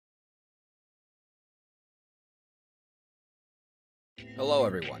Hello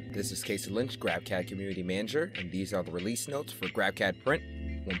everyone, this is Casey Lynch, GrabCAD Community Manager, and these are the release notes for GrabCAD Print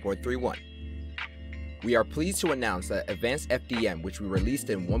 1.31. We are pleased to announce that Advanced FDM, which we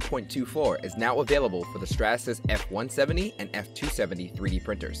released in 1.24, is now available for the Stratasys F170 and F270 3D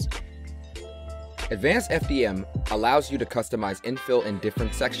printers. Advanced FDM allows you to customize infill in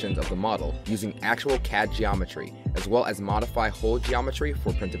different sections of the model using actual CAD geometry, as well as modify hole geometry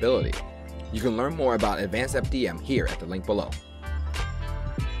for printability. You can learn more about Advanced FDM here at the link below.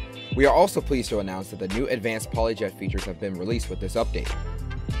 We are also pleased to announce that the new Advanced PolyJet features have been released with this update.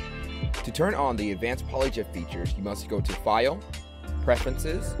 To turn on the Advanced PolyJet features, you must go to File,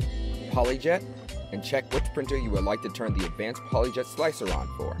 Preferences, PolyJet, and check which printer you would like to turn the Advanced PolyJet slicer on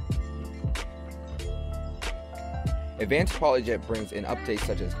for. Advanced PolyJet brings in updates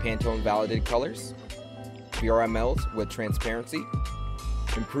such as Pantone validated colors, VRMLs with transparency,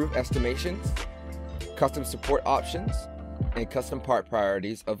 improved estimations, custom support options, and custom part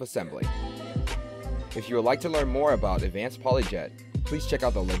priorities of assembly. If you would like to learn more about Advanced PolyJet, please check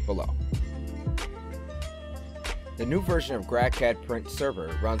out the link below. The new version of GrabCAD Print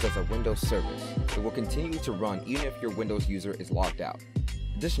server runs as a Windows service. It will continue to run even if your Windows user is logged out.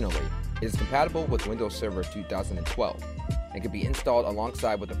 Additionally, it is compatible with Windows Server 2012 and can be installed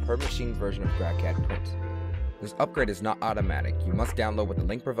alongside with the per-machine version of GrabCAD Print. This upgrade is not automatic. You must download with the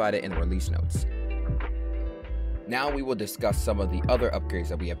link provided in the release notes. Now we will discuss some of the other upgrades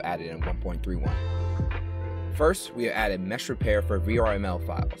that we have added in 1.31. First, we have added Mesh Repair for VRML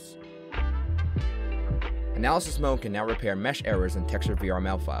files. Analysis mode can now repair mesh errors in textured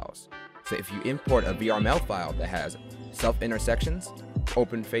VRML files. So if you import a VRML file that has self-intersections,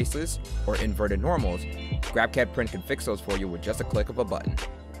 open faces, or inverted normals, GrabCAD Print can fix those for you with just a click of a button.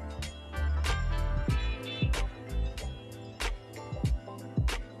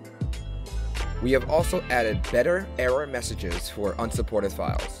 We have also added better error messages for unsupported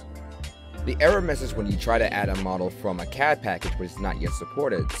files. The error message when you try to add a model from a CAD package which is not yet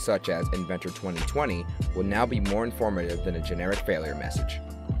supported, such as Inventor 2020, will now be more informative than a generic failure message.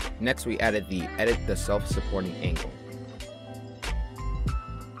 Next, we added the Edit the Self-Supporting Angle.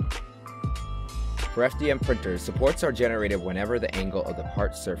 For FDM printers, supports are generated whenever the angle of the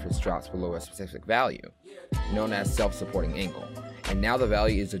part surface drops below a specific value, known as self-supporting angle. And now the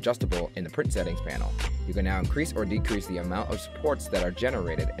value is adjustable in the print settings panel. You can now increase or decrease the amount of supports that are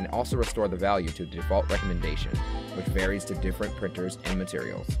generated and also restore the value to the default recommendation, which varies to different printers and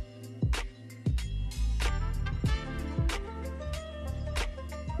materials.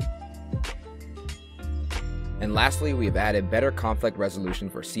 And lastly, we have added better conflict resolution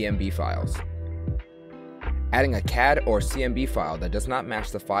for CMB files. Adding a CAD or CMB file that does not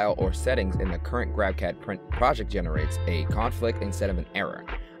match the file or settings in the current GrabCAD Print project generates a conflict instead of an error.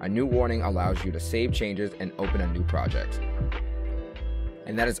 A new warning allows you to save changes and open a new project.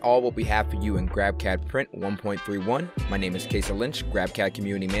 And that is all what we have for you in GrabCAD Print 1.31. My name is Casey Lynch, GrabCAD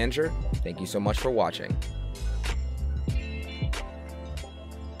Community Manager. Thank you so much for watching.